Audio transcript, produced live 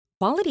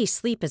Quality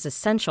sleep is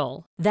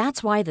essential.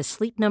 That's why the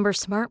Sleep Number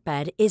Smart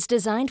Bed is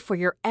designed for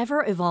your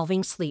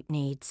ever-evolving sleep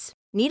needs.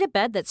 Need a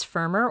bed that's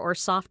firmer or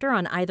softer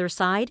on either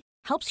side?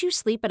 Helps you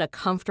sleep at a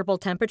comfortable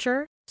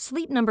temperature?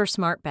 Sleep Number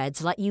Smart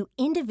Beds let you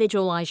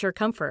individualize your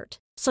comfort,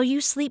 so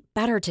you sleep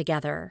better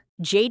together.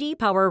 J.D.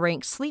 Power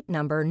ranks Sleep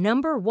Number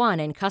number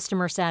one in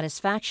customer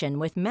satisfaction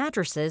with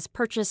mattresses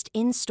purchased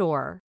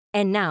in-store.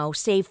 And now,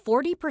 save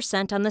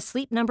 40% on the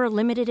Sleep Number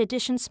Limited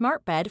Edition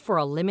Smart Bed for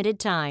a limited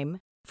time.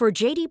 For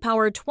JD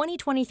Power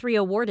 2023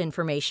 award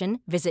information,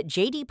 visit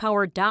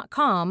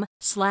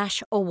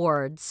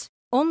jdpower.com/awards.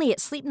 Only at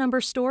Sleep Number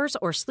stores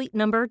or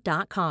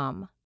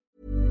sleepnumber.com.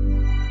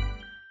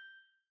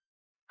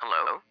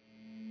 Hello?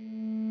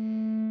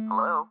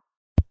 Hello?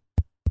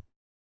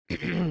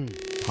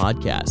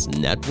 Podcast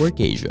Network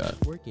Asia.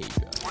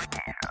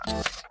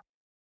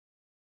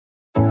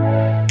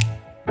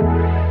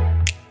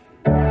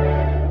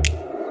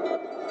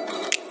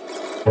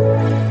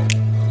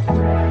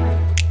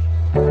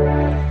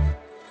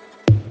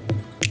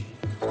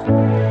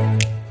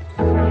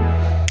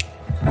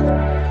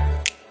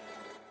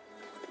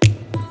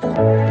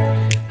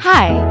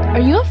 Hi, are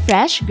you a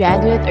fresh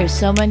graduate or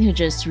someone who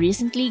just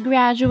recently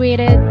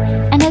graduated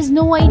and has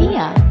no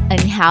idea on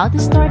how to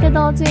start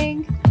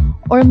adulting?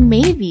 Or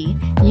maybe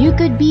you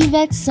could be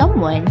that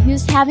someone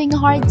who's having a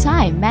hard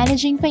time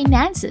managing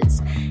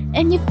finances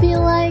and you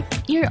feel like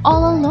you're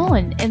all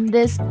alone in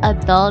this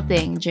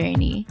adulting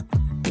journey.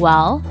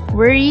 Well,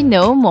 worry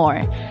no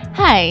more.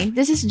 Hi,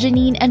 this is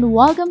Janine and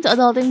welcome to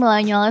Adulting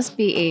Millennials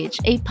PH,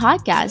 a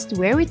podcast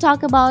where we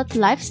talk about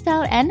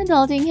lifestyle and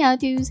adulting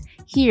how-tos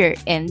here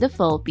in the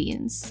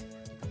Philippines.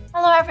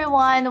 Hello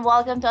everyone,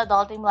 welcome to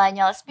Adulting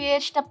Millennials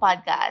PH, the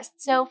podcast.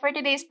 So for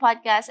today's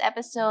podcast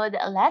episode,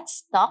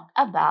 let's talk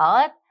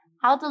about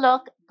how to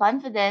look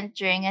confident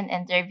during an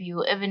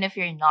interview even if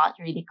you're not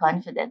really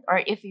confident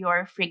or if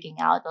you're freaking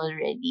out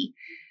already.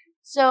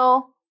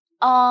 So,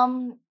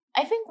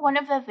 I think one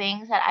of the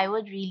things that I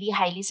would really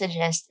highly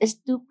suggest is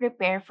to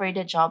prepare for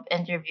the job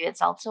interview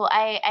itself. So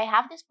I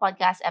have this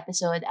podcast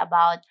episode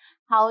about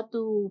how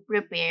to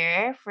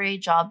prepare for a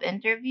job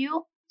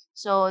interview.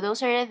 So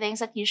those are the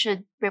things that you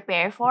should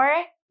prepare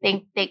for.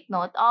 Take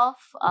note of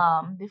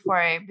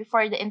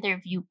before the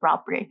interview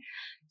proper.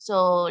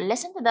 So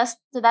listen to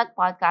that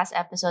podcast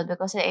episode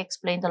because I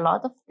explained a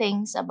lot of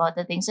things about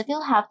the things that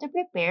you'll have to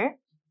prepare.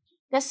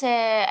 Because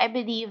I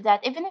believe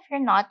that even if you're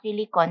not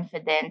really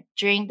confident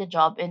during the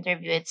job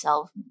interview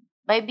itself,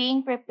 by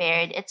being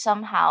prepared, it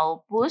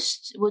somehow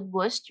would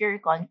boost your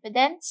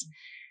confidence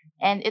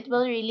and it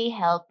will really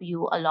help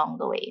you along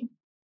the way.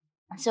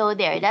 So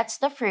that's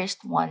the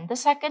first one. The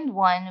second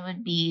one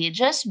would be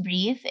just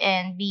breathe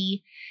and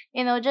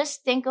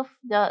just think of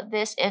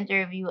this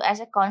interview as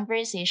a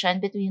conversation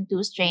between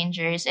two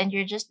strangers and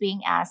you're just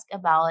being asked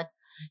about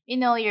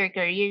your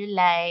career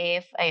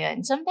life.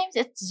 Ayun. Sometimes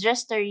it's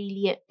just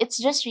really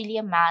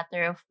a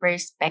matter of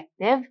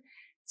perspective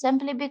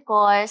simply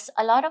because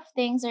a lot of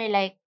things are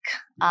like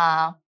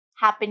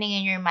happening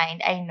in your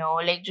mind. I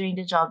know, like during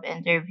the job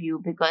interview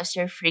because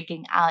you're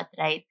freaking out,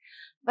 right?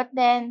 But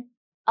then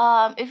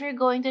if you're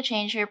going to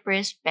change your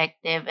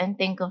perspective and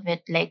think of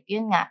it like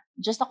yun nga,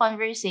 just a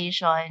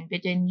conversation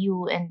between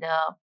you and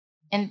the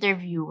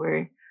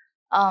interviewer,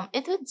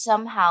 it would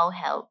somehow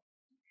help.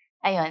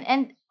 Ayun.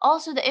 And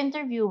also the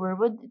interviewer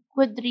would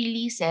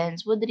really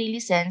sense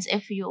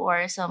if you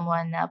are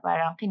someone na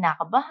parang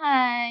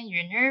kinakabahan,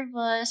 you're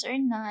nervous or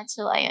not.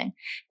 So ayun.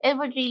 It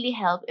would really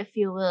help if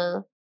you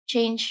will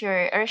change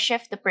your or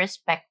shift the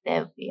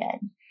perspective.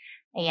 Yan.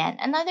 Ayan.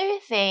 Another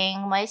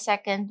thing, my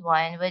second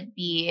one would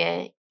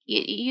be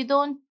you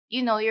don't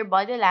your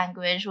body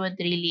language would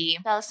really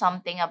tell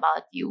something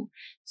about you.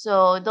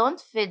 So don't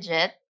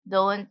fidget,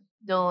 don't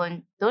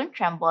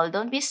tremble,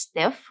 don't be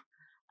stiff.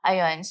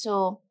 Ayun.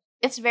 So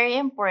it's very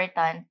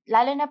important,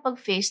 lalo na pag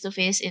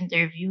face-to-face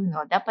interview,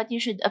 no? Dapat you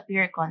should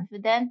appear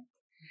confident.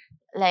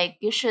 Like,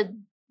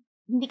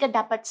 hindi ka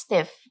dapat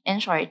stiff, in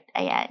short.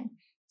 Ayan.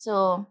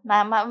 So,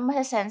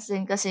 masasense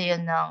din kasi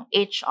yun ng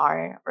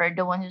HR or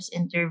the one who's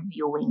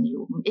interviewing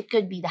you. It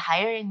could be the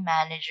hiring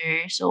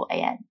manager. So,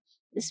 ayan.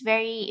 It's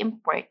very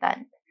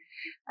important.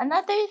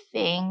 Another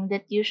thing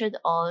that you should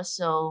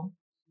also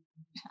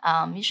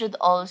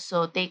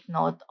take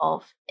note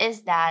of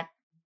is that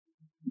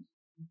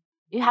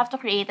you have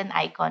to create an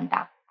eye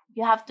contact.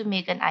 You have to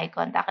make an eye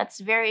contact. It's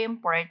very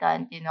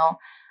important.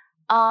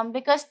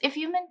 Because if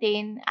you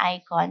maintain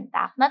eye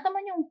contact, not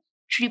naman yung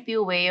trippy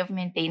way of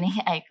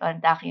maintaining eye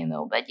contact,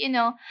 but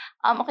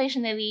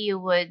occasionally you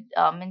would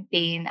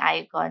maintain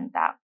eye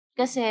contact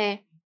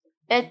kasi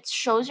it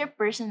shows your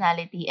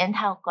personality and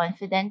how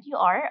confident you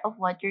are of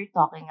what you're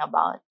talking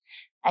about.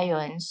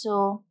 Ayun.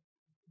 So,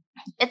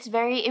 it's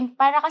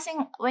para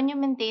kasing when you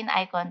maintain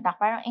eye contact,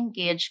 parang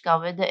engaged ka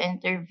with the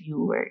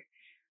interviewer.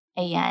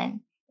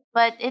 Ayan.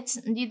 But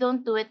you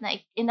don't do it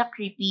in a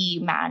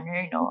creepy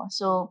manner, no?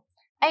 So,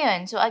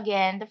 ayun, so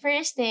again, the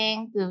first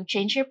thing to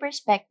change your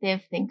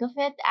perspective, think of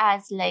it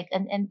as like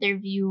an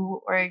interview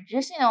or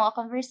just, a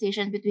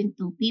conversation between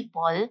two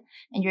people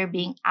and you're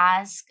being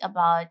asked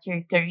about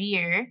your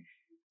career.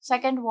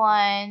 Second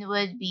one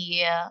would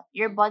be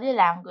your body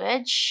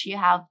language. You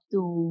have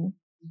to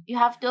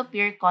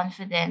appear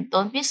confident.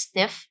 Don't be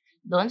stiff.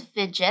 Don't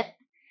fidget.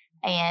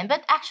 Ayan.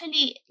 But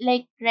actually,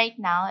 like right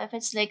now, if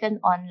it's like an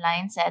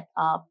online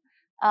setup,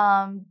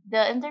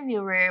 the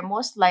interviewer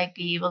most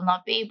likely will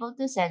not be able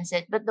to sense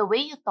it. But the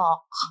way you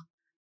talk,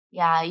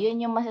 yeah, yun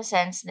yung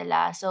masasense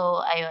nila.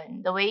 So,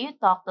 ayun, the way you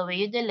talk, the way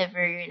you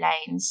deliver your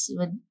lines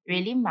would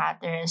really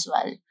matter as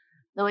well.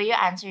 The way you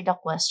answer the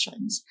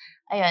questions.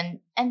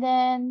 Ayun. And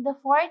then the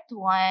fourth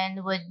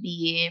one would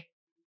be,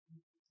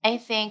 I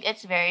think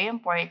it's very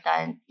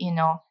important,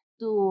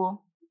 to,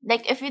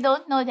 like, if you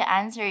don't know the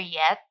answer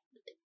yet,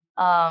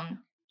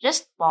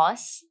 just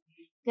pause.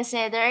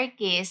 Kasi there are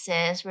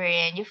cases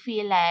wherein you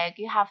feel like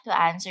you have to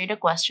answer the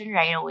question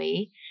right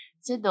away.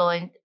 So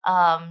don't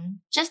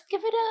just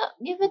give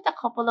it a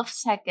couple of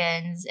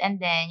seconds and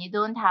then you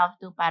don't have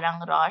to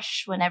parang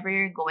rush whenever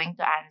you're going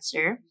to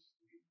answer.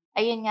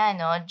 Ayun nga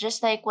no,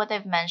 just like what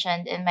I've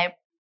mentioned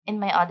in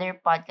my other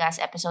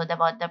podcast episode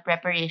about the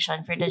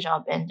preparation for the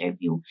job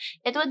interview.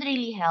 It would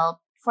really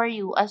help for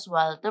you as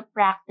well to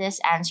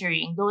practice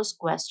answering those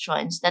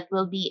questions that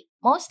will be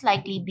most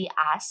likely be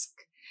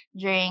asked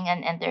during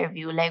an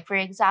interview. Like for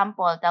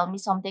example, tell me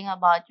something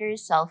about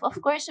yourself. Of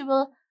course, you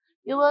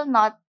will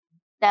not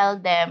tell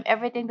them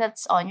everything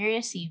that's on your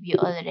CV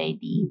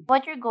already.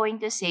 What you're going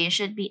to say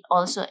should be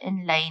also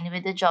in line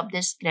with the job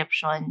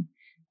description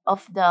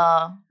of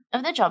the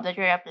job that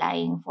you're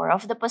applying for,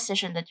 of the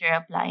position that you're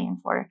applying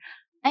for.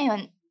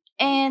 Ayun.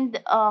 And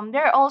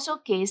there are also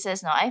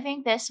cases, no? I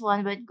think this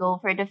one would go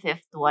for the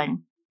fifth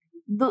one.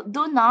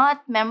 Do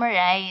not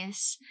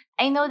memorize.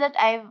 I know that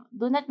I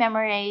do not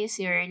memorize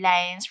your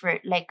lines for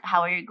like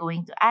how you're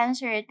going to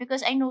answer it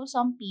because I know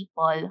some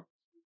people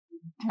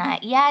na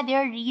yeah,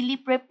 they're really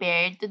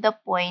prepared to the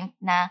point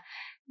na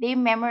they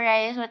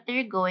memorize what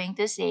they're going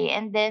to say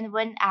and then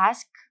when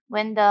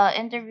the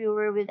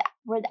interviewer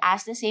would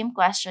ask the same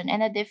question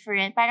in a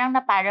different parang na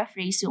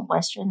paraphrase yung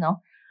question,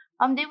 no,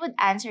 they would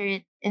answer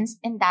it in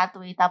that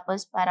way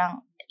tapos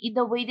parang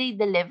the way they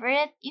deliver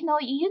it, you know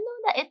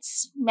that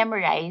it's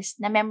memorized,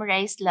 na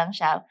memorized lang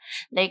siya,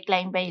 like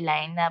line by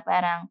line, na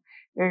parang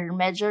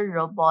medyo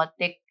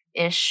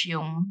robotic-ish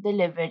yung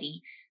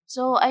delivery.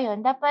 So,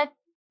 ayun, dapat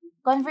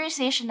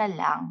conversational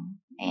lang.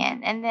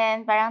 Ayan. And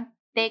then, parang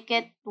take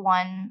it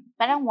one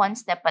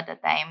step at a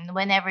time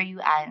whenever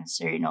you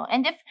answer, no?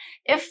 And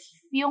if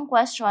yung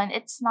question,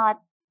 it's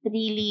not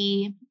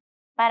really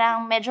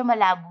parang medyo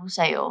malabo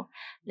sa'yo,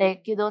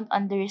 like you don't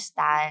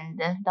understand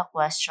the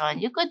question,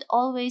 you could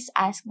always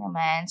ask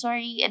naman,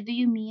 sorry, do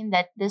you mean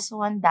that this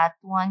one, that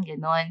one,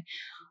 ganon.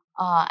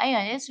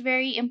 Ayun, it's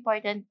very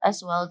important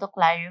as well to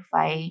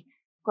clarify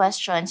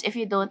questions if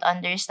you don't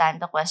understand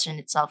the question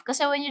itself.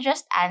 Kasi when you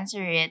just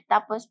answer it,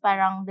 tapos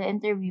parang the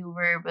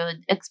interviewer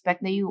would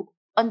expect that you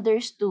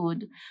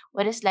understood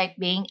what is like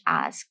being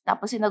asked.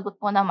 Tapos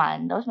sinagot mo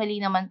naman, tapos mali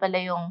naman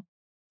pala yung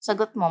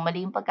sagot mo,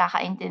 mali yung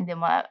pagkakaintindi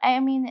mo. I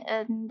mean,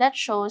 that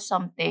shows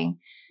something,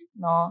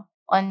 no,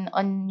 on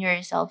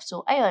yourself.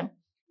 So, ayun.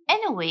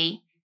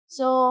 Anyway,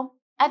 so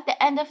at the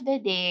end of the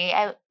day,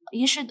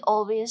 you should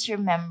always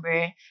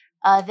remember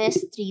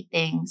these three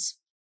things.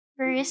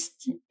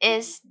 First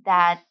is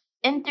that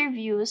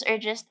interviews are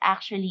just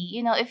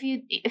actually, if you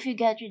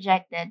get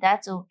rejected,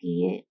 that's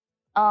okay.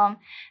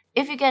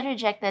 If you get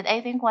rejected,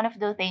 I think one of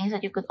the things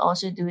that you could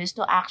also do is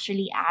to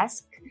actually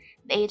ask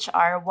the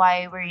HR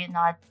why were you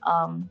not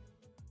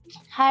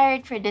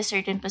hired for this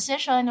certain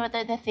position, what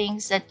are the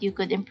things that you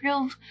could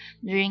improve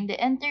during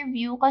the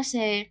interview,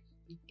 kasi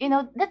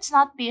let's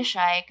not be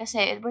shy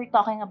kasi we're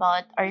talking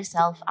about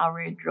ourselves,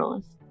 our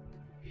growth.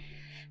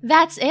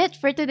 That's it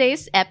for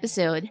today's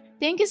episode.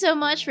 Thank you so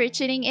much for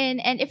tuning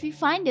in, and if you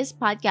find this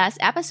podcast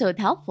episode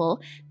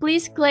helpful,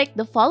 please click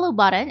the follow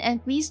button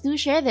and please do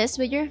share this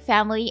with your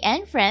family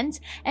and friends,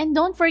 and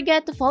don't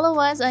forget to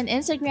follow us on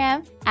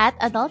Instagram at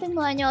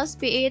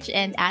AdultingMillennialsPH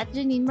and at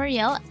Janine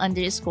Mariel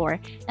 _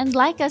 and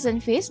like us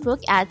on Facebook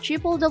at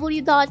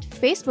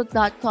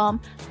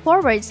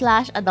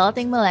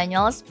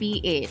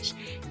www.facebook.com/AdultingMillennialsPH.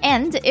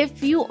 And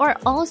if you are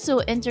also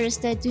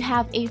interested to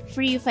have a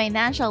free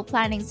financial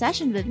planning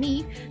session with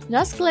me,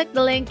 just click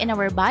the link in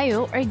our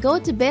bio or go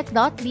to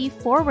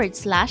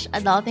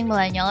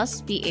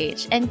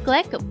bit.ly/AdultingMillennialsPH and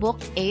click Book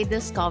a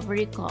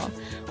Discovery Call.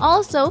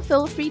 Also,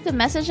 feel free to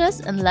message us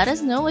and let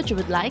us know what you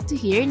would like to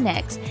hear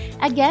next.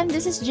 Again,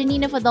 this is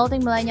Janine of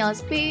Adulting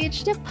Millennials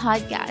Page, the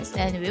podcast,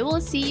 and we will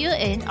see you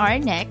in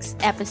our next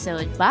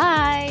episode.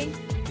 Bye!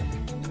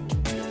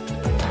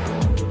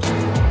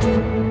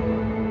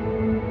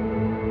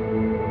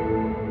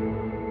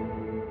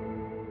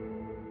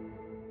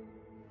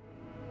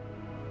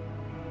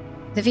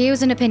 The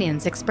views and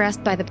opinions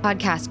expressed by the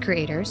podcast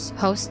creators,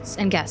 hosts,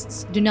 and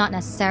guests do not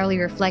necessarily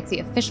reflect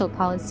the official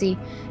policy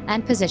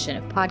and position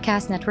of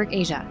Podcast Network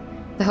Asia,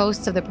 the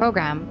hosts of the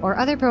program, or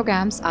other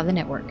programs of the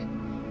network.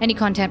 Any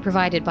content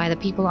provided by the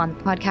people on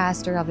the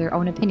podcast are of their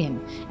own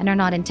opinion and are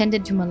not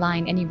intended to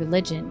malign any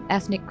religion,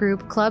 ethnic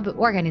group, club,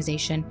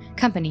 organization,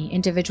 company,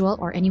 individual,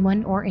 or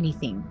anyone or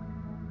anything.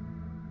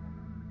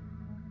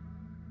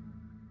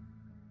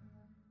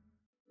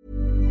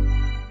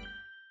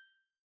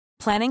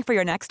 Planning for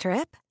your next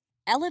trip?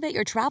 Elevate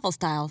your travel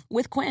style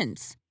with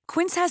Quince.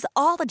 Quince has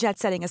all the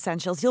jet-setting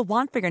essentials you'll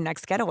want for your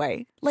next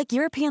getaway, like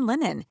European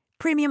linen,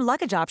 premium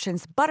luggage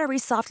options, buttery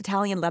soft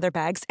Italian leather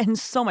bags, and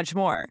so much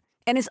more.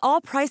 And is all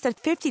priced at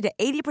 50 to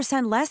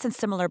 80% less than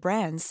similar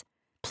brands.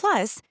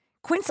 Plus,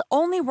 Quince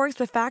only works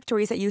with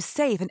factories that use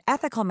safe and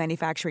ethical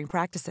manufacturing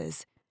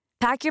practices.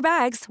 Pack your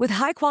bags with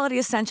high-quality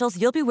essentials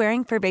you'll be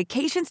wearing for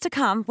vacations to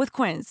come with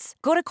Quince.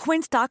 Go to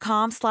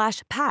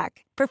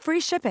quince.com/pack for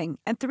free shipping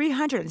and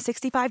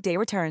 365-day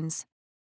returns.